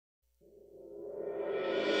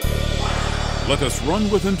Let us run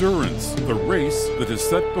with endurance the race that is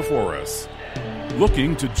set before us,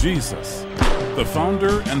 looking to Jesus, the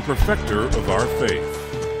founder and perfecter of our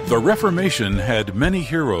faith. The Reformation had many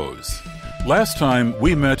heroes. Last time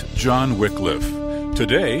we met John Wycliffe.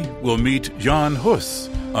 Today we'll meet Jan Hus,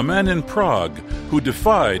 a man in Prague who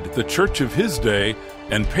defied the church of his day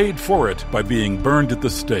and paid for it by being burned at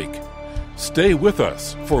the stake. Stay with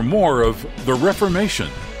us for more of the Reformation,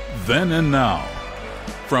 then and now.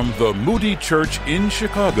 From the Moody Church in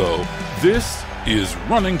Chicago, this is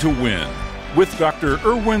Running to Win with Dr.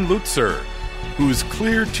 Erwin Lutzer, whose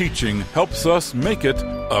clear teaching helps us make it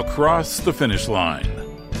across the finish line.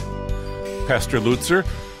 Pastor Lutzer,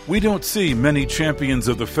 we don't see many champions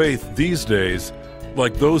of the faith these days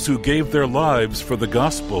like those who gave their lives for the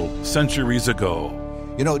gospel centuries ago.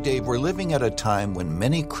 You know, Dave, we're living at a time when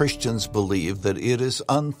many Christians believe that it is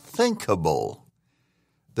unthinkable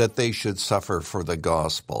that they should suffer for the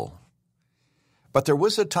gospel. But there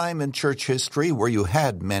was a time in church history where you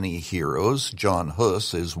had many heroes. Jan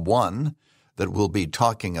Hus is one that we'll be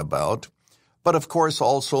talking about. But of course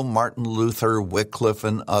also Martin Luther, Wycliffe,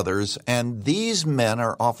 and others. And these men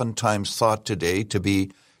are oftentimes thought today to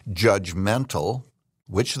be judgmental,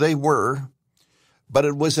 which they were. But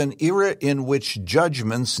it was an era in which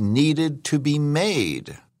judgments needed to be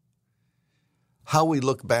made. How we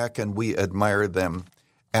look back and we admire them,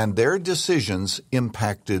 and their decisions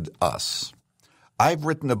impacted us. I've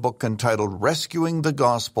written a book entitled Rescuing the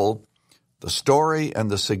Gospel, the Story and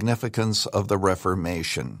the Significance of the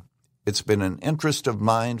Reformation. It's been an interest of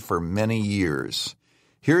mine for many years.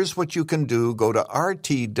 Here's what you can do. Go to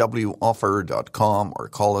rtwoffer.com or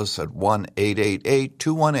call us at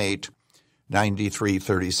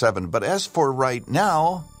 1-888-218-9337. But as for right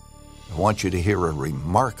now, I want you to hear a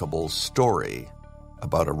remarkable story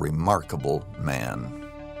about a remarkable man.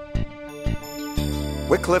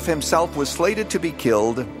 Wycliffe himself was slated to be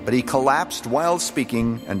killed, but he collapsed while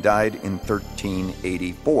speaking and died in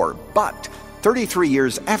 1384. But 33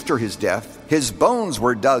 years after his death, his bones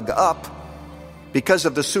were dug up because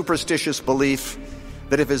of the superstitious belief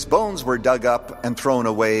that if his bones were dug up and thrown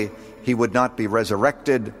away, he would not be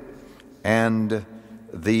resurrected, and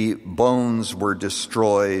the bones were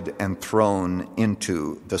destroyed and thrown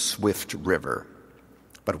into the swift river.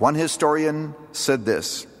 But one historian said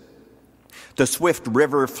this: the swift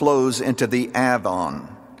river flows into the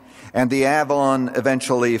Avon, and the Avon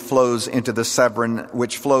eventually flows into the Severn,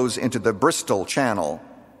 which flows into the Bristol Channel,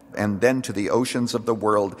 and then to the oceans of the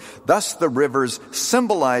world. Thus the rivers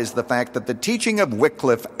symbolize the fact that the teaching of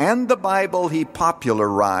Wycliffe and the Bible he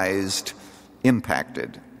popularized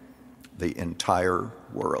impacted the entire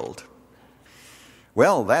world.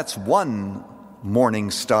 Well, that's one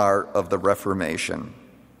morning star of the Reformation.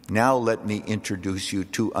 Now let me introduce you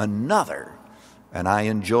to another. And I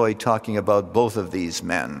enjoy talking about both of these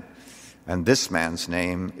men. And this man's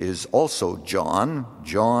name is also Jan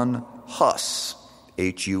Hus,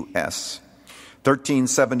 H-U-S,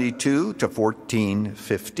 1372 to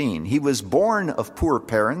 1415. He was born of poor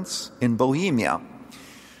parents in Bohemia.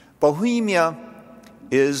 Bohemia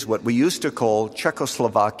is what we used to call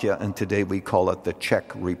Czechoslovakia, and today we call it the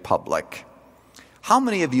Czech Republic. How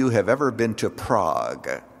many of you have ever been to Prague?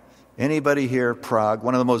 Anybody here? Prague,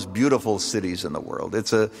 one of the most beautiful cities in the world.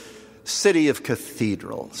 It's a city of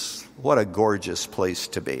cathedrals. What a gorgeous place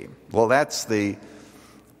to be. Well, that's the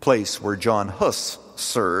place where Jan Hus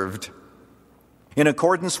served. In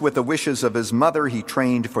accordance with the wishes of his mother, he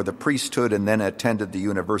trained for the priesthood and then attended the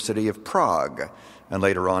University of Prague, and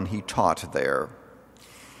later on he taught there.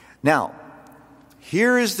 Now,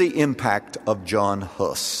 here is the impact of Jan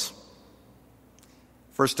Hus.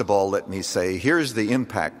 First of all, let me say, here's the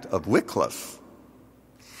impact of Wycliffe.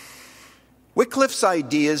 Wycliffe's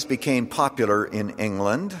ideas became popular in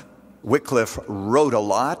England. Wycliffe wrote a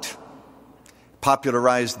lot,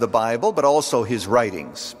 popularized the Bible, but also his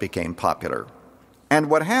writings became popular. And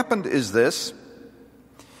what happened is this: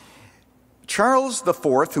 Charles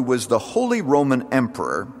IV, who was the Holy Roman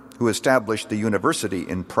Emperor, who established the university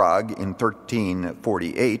in Prague in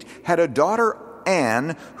 1348, had a daughter,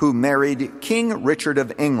 Anne, who married King Richard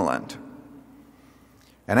of England.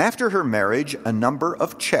 And after her marriage, a number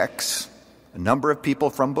of Czechs, a number of people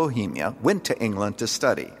from Bohemia, went to England to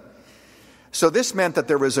study. So this meant that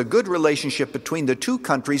there was a good relationship between the two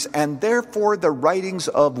countries, and therefore the writings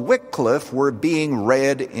of Wycliffe were being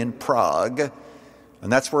read in Prague.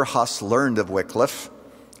 And that's where Hus learned of Wycliffe,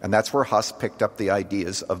 and that's where Hus picked up the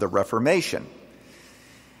ideas of the Reformation.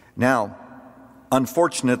 Now,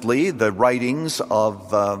 unfortunately, the writings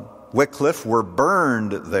of Wycliffe were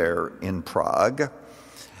burned there in Prague,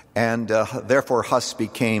 and therefore Hus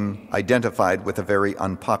became identified with a very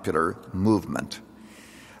unpopular movement.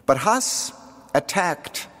 But Hus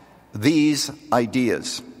attacked these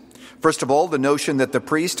ideas. First of all, the notion that the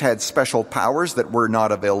priest had special powers that were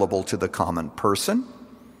not available to the common person.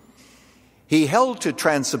 He held to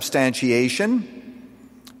transubstantiation.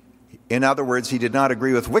 In other words, he did not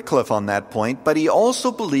agree with Wycliffe on that point, but he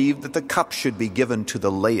also believed that the cup should be given to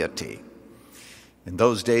the laity. In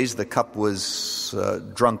those days, the cup was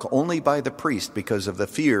drunk only by the priest because of the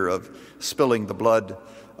fear of spilling the blood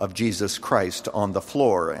of Jesus Christ on the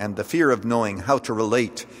floor and the fear of knowing how to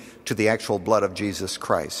relate to the actual blood of Jesus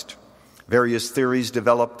Christ. Various theories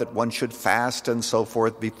developed that one should fast and so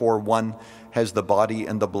forth before one has the body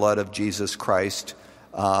and the blood of Jesus Christ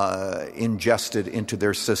ingested into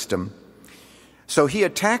their system. So he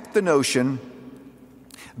attacked the notion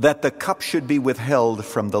that the cup should be withheld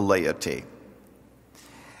from the laity.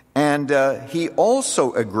 And he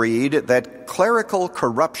also agreed that clerical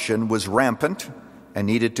corruption was rampant and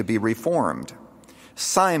needed to be reformed.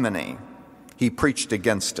 Simony, he preached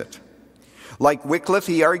against it. Like Wycliffe,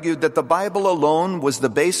 he argued that the Bible alone was the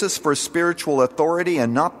basis for spiritual authority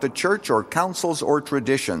and not the church or councils or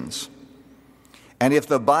traditions. And if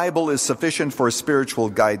the Bible is sufficient for spiritual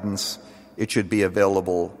guidance, it should be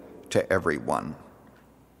available to everyone.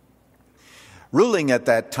 Ruling at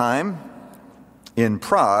that time in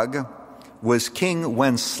Prague was King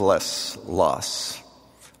Wenceslas.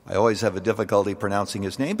 I always have a difficulty pronouncing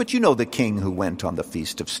his name, but you know the king who went on the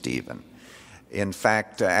Feast of Stephen. In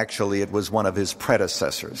fact, actually, it was one of his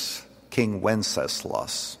predecessors, King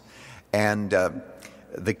Wenceslas. And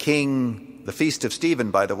the Feast of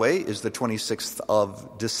Stephen, by the way, is the 26th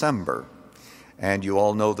of December. And you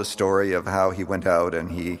all know the story of how he went out and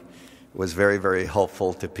he was very, very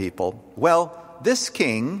helpful to people. Well, this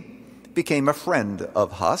king became a friend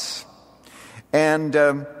of Hus, and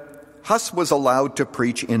Hus was allowed to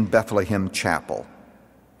preach in Bethlehem Chapel.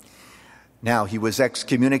 Now, he was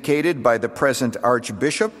excommunicated by the present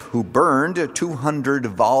archbishop, who burned 200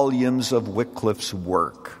 volumes of Wycliffe's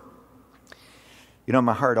work. You know,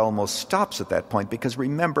 my heart almost stops at that point, because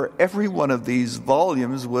remember, every one of these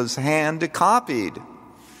volumes was hand-copied.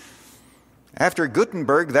 After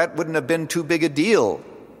Gutenberg, that wouldn't have been too big a deal.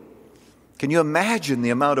 Can you imagine the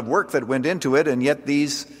amount of work that went into it, and yet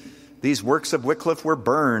these works of Wycliffe were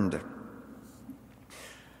burned?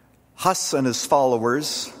 Hus and his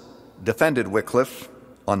followers defended Wycliffe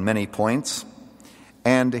on many points,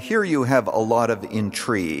 and here you have a lot of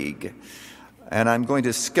intrigue. And I'm going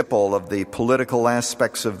to skip all of the political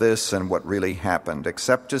aspects of this and what really happened,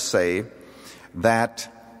 except to say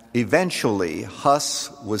that eventually Hus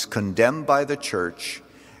was condemned by the church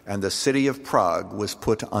and the city of Prague was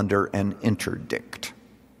put under an interdict.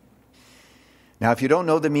 Now, if you don't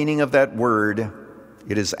know the meaning of that word,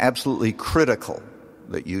 it is absolutely critical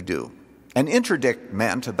that you do. An interdict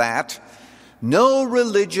meant that no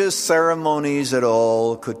religious ceremonies at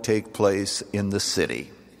all could take place in the city.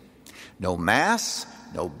 No mass,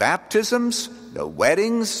 no baptisms, no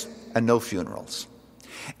weddings, and no funerals.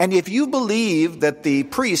 And if you believe that the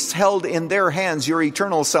priests held in their hands your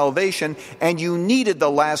eternal salvation and you needed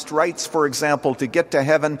the last rites, for example, to get to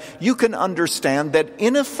heaven, you can understand that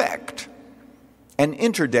in effect, an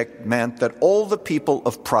interdict meant that all the people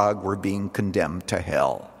of Prague were being condemned to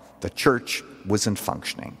hell. The church wasn't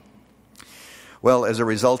functioning. Well, as a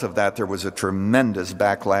result of that, there was a tremendous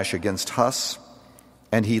backlash against Hus,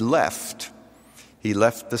 and he left. He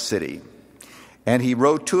left the city. And he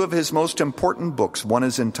wrote two of his most important books. One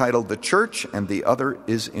is entitled The Church, and the other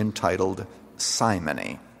is entitled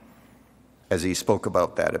Simony, as he spoke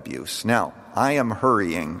about that abuse. Now, I am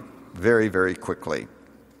hurrying very, very quickly.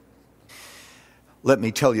 Let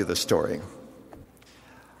me tell you the story.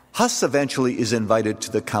 Hus eventually is invited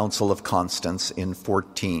to the Council of Constance in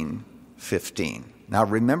 1415. Now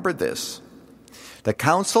remember this. The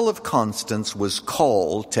Council of Constance was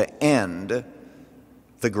called to end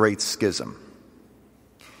the Great Schism.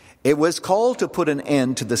 It was called to put an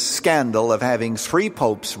end to the scandal of having three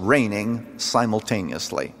popes reigning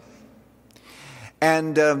simultaneously.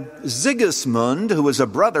 And Sigismund, who was a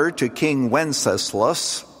brother to King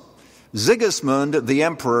Wenceslas, Sigismund, the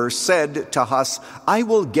emperor, said to Hus, "I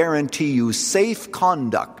will guarantee you safe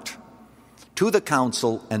conduct to the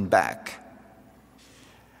council and back.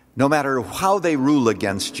 No matter how they rule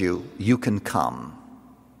against you, you can come."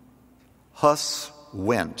 Hus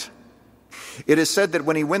went. It is said that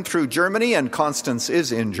when he went through Germany, and Constance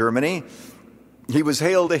is in Germany, he was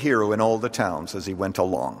hailed a hero in all the towns as he went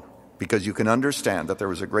along, because you can understand that there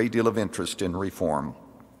was a great deal of interest in reform.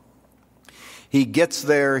 He gets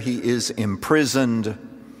there, he is imprisoned,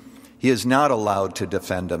 He is not allowed to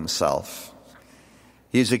defend himself.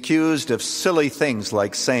 He is accused of silly things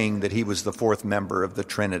like saying that he was the fourth member of the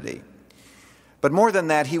Trinity. But more than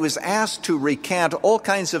that, he was asked to recant all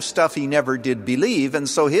kinds of stuff he never did believe, and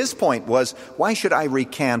so his point was, why should I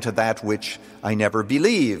recant that which I never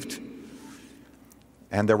believed?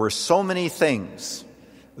 And there were so many things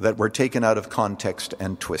that were taken out of context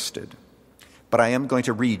and twisted. But I am going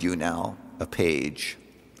to read you now a page,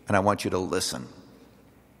 and I want you to listen.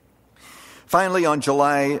 Finally, on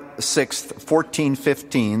July 6th,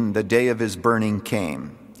 1415, the day of his burning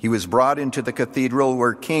came. He was brought into the cathedral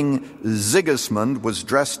where King Sigismund was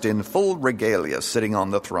dressed in full regalia, sitting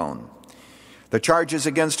on the throne. The charges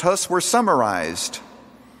against Hus were summarized.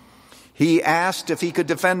 He asked if he could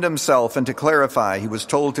defend himself and to clarify. He was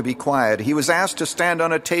told to be quiet. He was asked to stand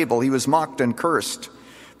on a table. He was mocked and cursed.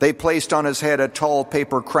 They placed on his head a tall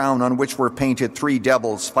paper crown on which were painted 3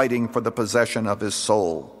 devils fighting for the possession of his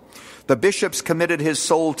soul. The bishops committed his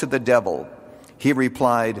soul to the devil. He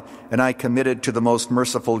replied, and I commit it to the most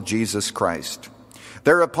merciful Jesus Christ.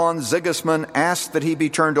 Thereupon Sigismund asked that he be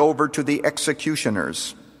turned over to the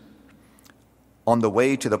executioners. On the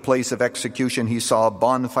way to the place of execution, he saw a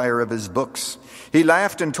bonfire of his books. He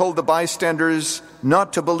laughed and told the bystanders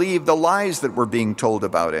not to believe the lies that were being told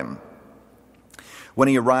about him. When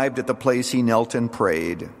he arrived at the place, he knelt and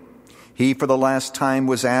prayed. He, for the last time,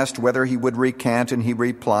 was asked whether he would recant, and he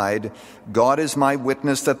replied, God is my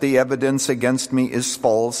witness that the evidence against me is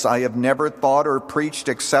false. I have never thought or preached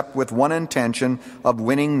except with one intention of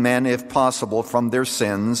winning men, if possible, from their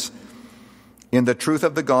sins. In the truth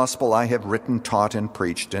of the gospel I have written, taught, and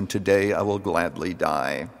preached, and today I will gladly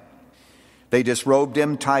die. They disrobed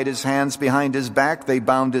him, tied his hands behind his back. They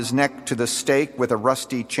bound his neck to the stake with a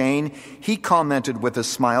rusty chain. He commented with a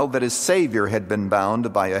smile that his Savior had been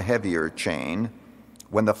bound by a heavier chain.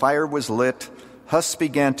 When the fire was lit, Hus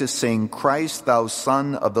began to sing, Christ, thou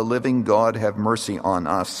Son of the living God, have mercy on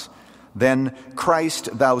us. Then,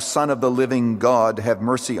 Christ, thou Son of the living God, have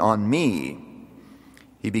mercy on me.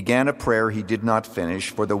 He began a prayer he did not finish,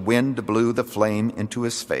 for the wind blew the flame into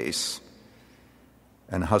his face,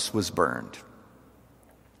 and Hus was burned.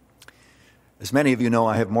 As many of you know,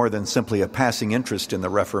 I have more than simply a passing interest in the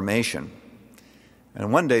Reformation.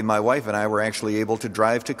 And one day my wife and I were actually able to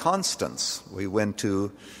drive to Constance. We went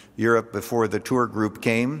to Europe before the tour group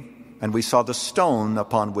came, and we saw the stone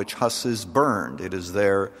upon which Hus is burned. It is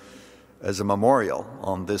there as a memorial.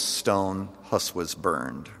 On this stone, Hus was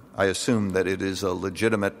burned. I assume that it is a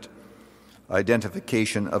legitimate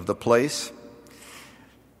identification of the place.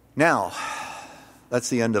 Now, that's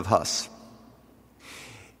the end of Hus.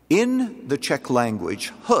 In the Czech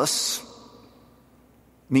language, Hus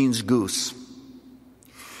means goose.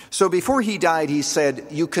 So before he died, he said,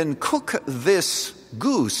 you can cook this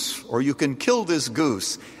goose, or you can kill this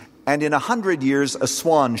goose, and in 100 years a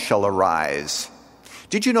swan shall arise.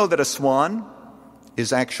 Did you know that a swan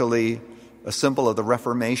is actually a symbol of the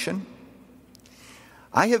Reformation?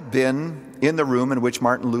 I have been in the room in which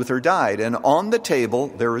Martin Luther died, and on the table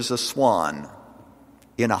there is a swan.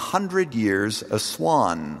 In 100 years, a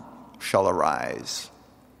swan shall arise.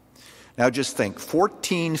 Now just think,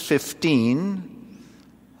 1415,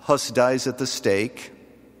 Hus dies at the stake.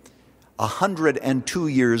 102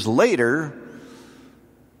 years later,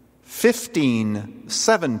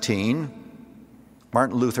 1517,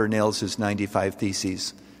 Martin Luther nails his 95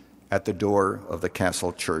 Theses at the door of the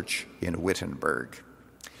castle church in Wittenberg.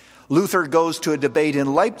 Luther goes to a debate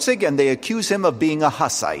in Leipzig, and they accuse him of being a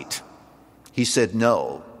Hussite. He said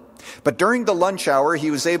no. But during the lunch hour,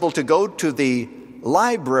 he was able to go to the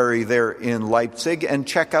library there in Leipzig and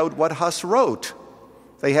check out what Hus wrote.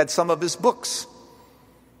 They had some of his books.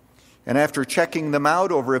 And after checking them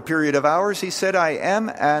out over a period of hours, he said, I am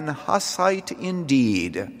an Hussite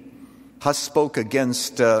indeed. Hus spoke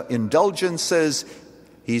against indulgences.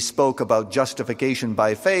 He spoke about justification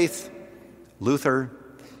by faith. Luther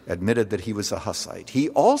admitted that he was a Hussite. He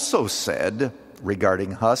also said,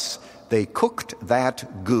 regarding Hus, they cooked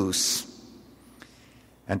that goose.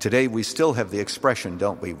 And today we still have the expression,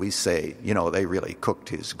 don't we? We say, they really cooked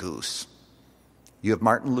his goose. You have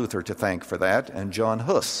Martin Luther to thank for that, and Jan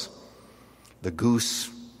Hus, the goose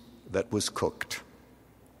that was cooked.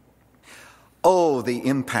 Oh, the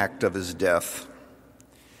impact of his death.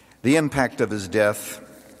 The impact of his death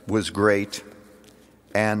was great.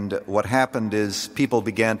 And what happened is people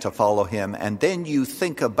began to follow him. And then you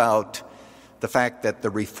think about the fact that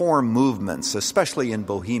the reform movements, especially in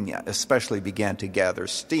Bohemia, began to gather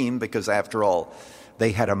steam because, after all,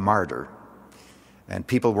 they had a martyr. And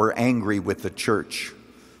people were angry with the church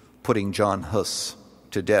putting Jan Hus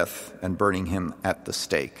to death and burning him at the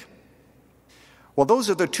stake. Well,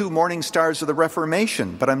 those are the two morning stars of the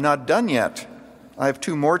Reformation, but I'm not done yet. I have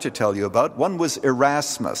two more to tell you about. One was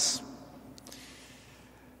Erasmus.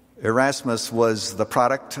 Erasmus was the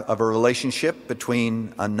product of a relationship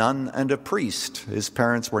between a nun and a priest. His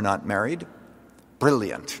parents were not married.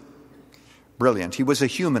 Brilliant. Brilliant. He was a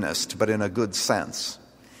humanist, but in a good sense.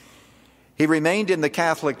 He remained in the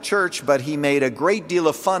Catholic Church, but he made a great deal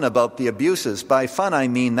of fun about the abuses. By fun, I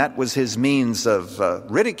mean that was his means of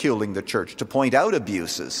ridiculing the church, to point out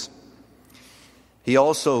abuses. He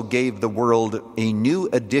also gave the world a new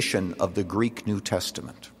edition of the Greek New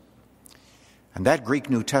Testament. And that Greek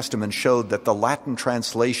New Testament showed that the Latin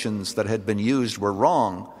translations that had been used were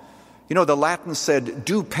wrong. You know, the Latin said,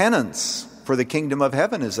 "Do penance, for the kingdom of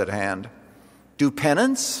heaven is at hand." Do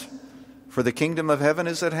penance, for the kingdom of heaven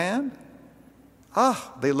is at hand?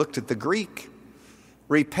 They looked at the Greek.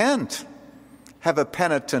 Repent, have a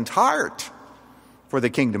penitent heart, for the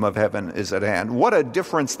kingdom of heaven is at hand. What a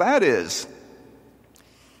difference that is.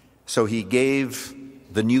 So he gave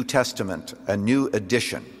the New Testament a new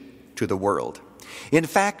edition to the world. In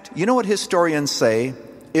fact, you know what historians say?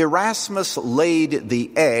 Erasmus laid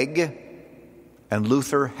the egg and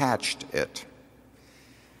Luther hatched it.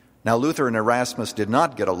 Now, Luther and Erasmus did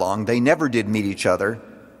not get along. They never did meet each other.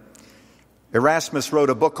 Erasmus wrote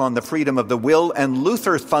a book on the freedom of the will, and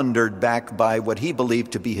Luther thundered back by what he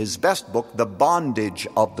believed to be his best book, The Bondage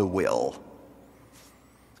of the Will.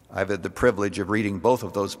 I've had the privilege of reading both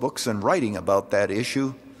of those books and writing about that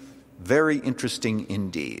issue. Very interesting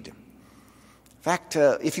indeed. In fact,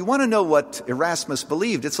 if you want to know what Erasmus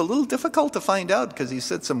believed, it's a little difficult to find out because he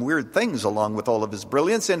said some weird things along with all of his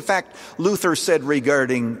brilliance. In fact, Luther said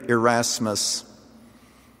regarding Erasmus,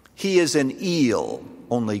 "He is an eel,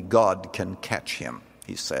 only God can catch him,"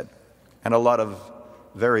 he said. And a lot of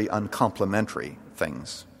very uncomplimentary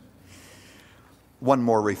things. One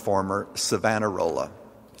more reformer, Savonarola.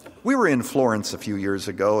 We were in Florence a few years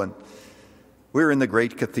ago, and we were in the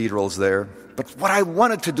great cathedrals there. But what I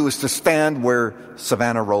wanted to do is to stand where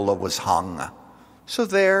Savonarola was hung. So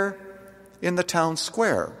there, in the town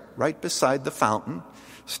square, right beside the fountain,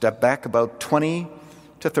 step back about 20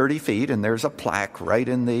 to 30 feet, and there's a plaque right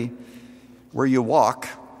in where you walk,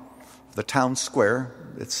 the town square.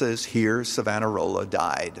 It says, "Here Savonarola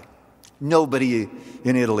died." Nobody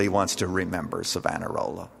in Italy wants to remember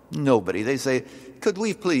Savonarola. Nobody. They say, "Could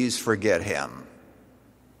we please forget him?"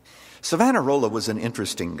 Savonarola was an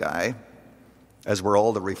interesting guy, as were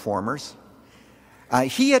all the reformers.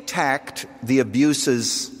 He attacked the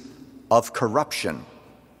abuses of corruption.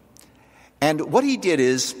 And what he did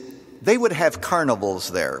is, they would have carnivals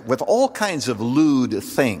there with all kinds of lewd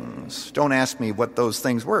things. Don't ask me what those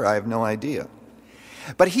things were. I have no idea.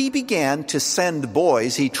 But he began to send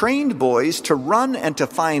boys, he trained boys to run and to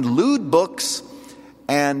find lewd books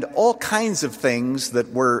and all kinds of things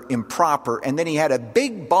that were improper. And then he had a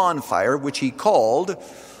big bonfire, which he called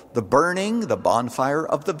the bonfire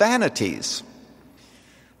of the vanities.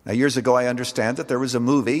 Now, years ago, I understand that there was a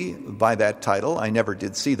movie by that title. I never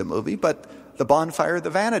did see the movie, but the bonfire of the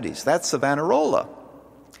vanities, that's Savonarola.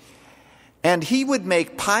 And he would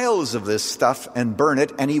make piles of this stuff and burn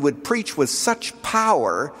it, and he would preach with such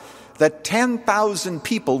power that 10,000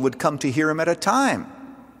 people would come to hear him at a time.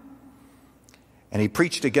 And he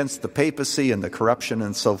preached against the papacy and the corruption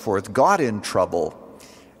and so forth, got in trouble,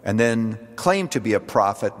 and then claimed to be a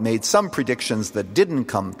prophet, made some predictions that didn't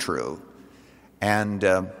come true, and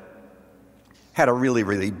had a really,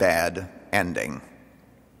 really bad ending.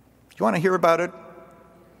 You want to hear about it?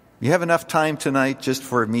 You have enough time tonight just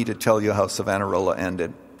for me to tell you how Savonarola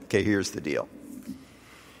ended. Okay, here's the deal.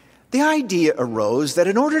 The idea arose that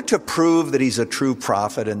in order to prove that he's a true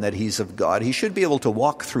prophet and that he's of God, he should be able to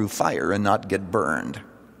walk through fire and not get burned.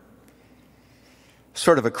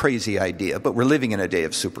 Sort of a crazy idea, but we're living in a day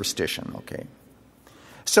of superstition, okay?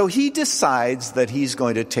 So he decides that he's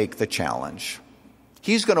going to take the challenge.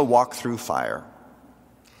 He's going to walk through fire.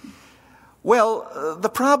 Well, the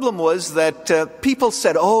problem was that people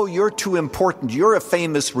said, "Oh, you're too important. You're a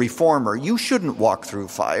famous reformer. You shouldn't walk through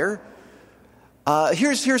fire.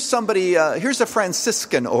 Here's somebody, here's a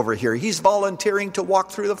Franciscan over here. He's volunteering to walk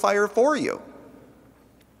through the fire for you."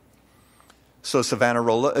 So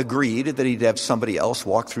Savonarola agreed that he'd have somebody else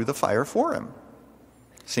walk through the fire for him.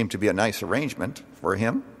 Seemed to be a nice arrangement for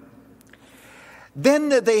him. Then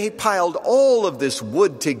they piled all of this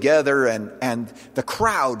wood together, and the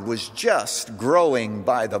crowd was just growing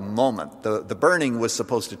by the moment. The burning was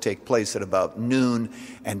supposed to take place at about noon,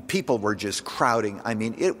 and people were just crowding. I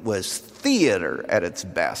mean, it was theater at its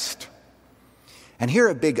best. And here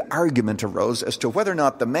a big argument arose as to whether or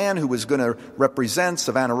not the man who was going to represent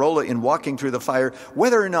Savonarola in walking through the fire,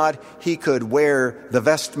 whether or not he could wear the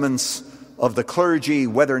vestments of the clergy,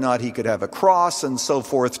 whether or not he could have a cross and so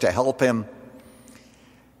forth to help him.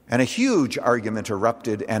 And a huge argument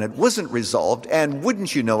erupted, and it wasn't resolved, and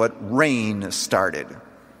wouldn't you know it, rain started.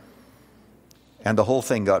 And the whole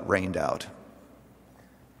thing got rained out.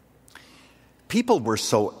 People were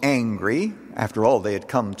so angry. After all, they had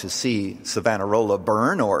come to see Savonarola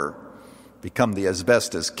burn or become the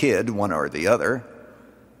asbestos kid, one or the other.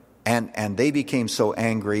 And they became so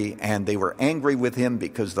angry, and they were angry with him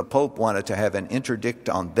because the Pope wanted to have an interdict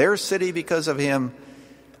on their city because of him,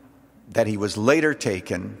 that he was later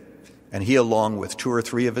taken, and he, along with 2 or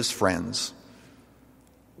 3 of his friends,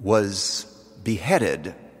 was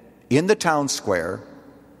beheaded in the town square,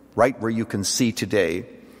 right where you can see today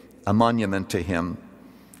a monument to him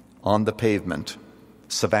on the pavement.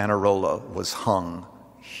 Savonarola was hung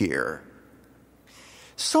here.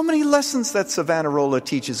 So many lessons that Savonarola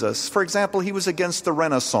teaches us. For example, he was against the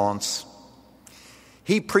Renaissance.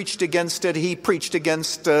 He preached against it. He preached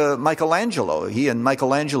against Michelangelo. He and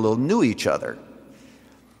Michelangelo knew each other.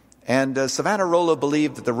 And Savonarola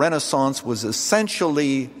believed that the Renaissance was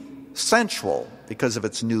essentially sensual because of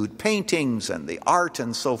its nude paintings and the art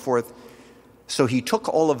and so forth. So he took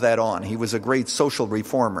all of that on. He was a great social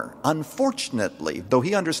reformer. Unfortunately, though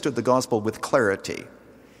he understood the gospel with clarity,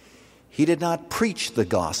 he did not preach the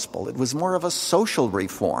gospel. It was more of a social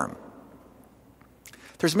reform.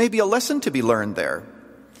 There's maybe a lesson to be learned there.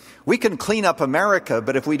 We can clean up America,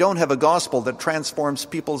 but if we don't have a gospel that transforms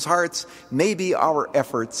people's hearts, maybe our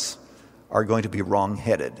efforts are going to be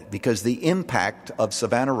wrong-headed, because the impact of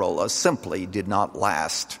Savonarola simply did not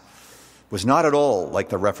last. It was not at all like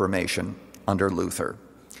the Reformation under Luther.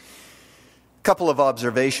 A couple of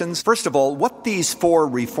observations. First of all, what these 4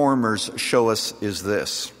 reformers show us is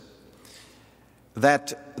this: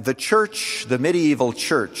 that the church, the medieval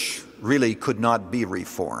church, really could not be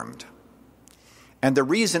reformed. And the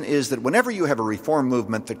reason is that whenever you have a reform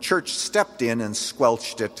movement, the church stepped in and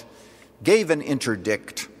squelched it, gave an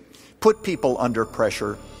interdict, put people under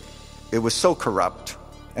pressure. It was so corrupt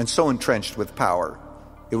and so entrenched with power,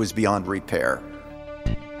 it was beyond repair.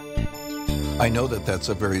 I know that that's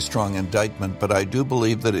a very strong indictment, but I do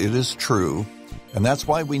believe that it is true, and that's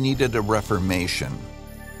why we needed a Reformation.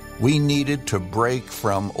 We needed to break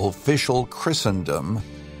from official Christendom,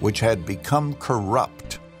 which had become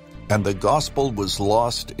corrupt, and the gospel was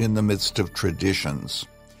lost in the midst of traditions.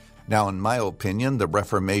 Now, in my opinion, the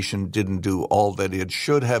Reformation didn't do all that it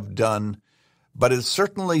should have done, but it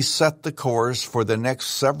certainly set the course for the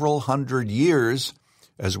next several hundred years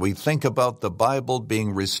as we think about the Bible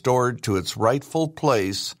being restored to its rightful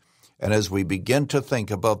place, and as we begin to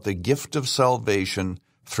think about the gift of salvation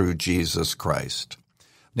through Jesus Christ.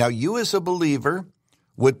 Now, you as a believer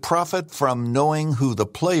would profit from knowing who the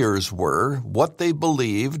players were, what they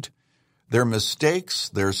believed, their mistakes,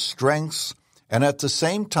 their strengths, and at the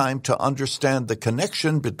same time to understand the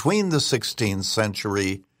connection between the 16th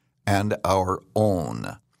century and our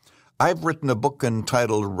own. I've written a book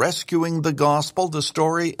entitled Rescuing the Gospel, the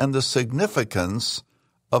Story and the Significance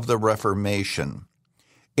of the Reformation.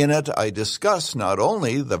 In it, I discuss not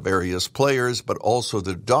only the various players, but also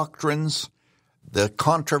the doctrines, the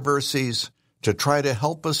controversies, to try to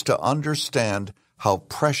help us to understand how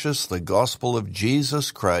precious the gospel of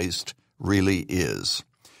Jesus Christ really is.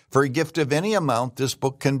 For a gift of any amount, this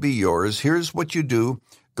book can be yours. Here's what you do.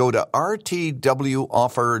 Go to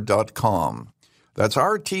rtwoffer.com. That's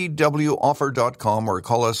rtwoffer.com, or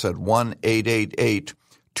call us at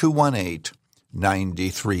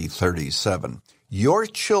 1-888-218-9337. Your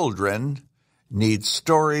children need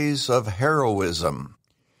stories of heroism.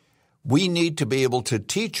 We need to be able to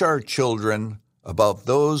teach our children about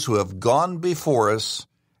those who have gone before us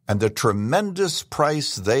and the tremendous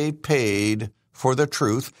price they paid for the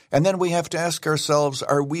truth. And then we have to ask ourselves,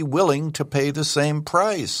 are we willing to pay the same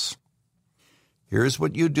price? Here's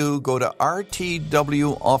what you do. Go to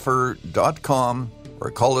rtwoffer.com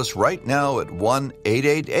or call us right now at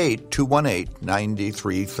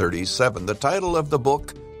 1-888-218-9337. The title of the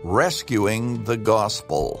book, Rescuing the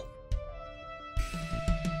Gospel.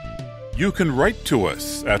 You can write to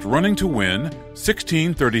us at Running to Win,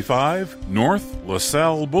 1635 North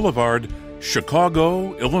LaSalle Boulevard,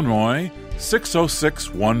 Chicago, Illinois,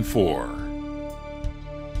 60614.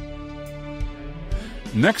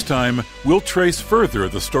 Next time, we'll trace further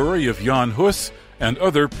the story of Jan Hus and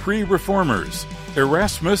other pre-reformers,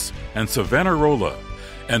 Erasmus and Savonarola,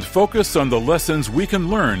 and focus on the lessons we can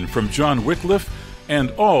learn from John Wycliffe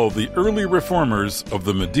and all the early reformers of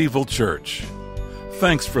the medieval church.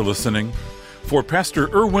 Thanks for listening. For Pastor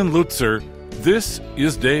Erwin Lutzer, this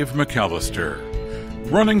is Dave McAllister.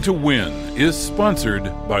 Running to Win is sponsored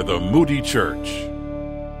by the Moody Church.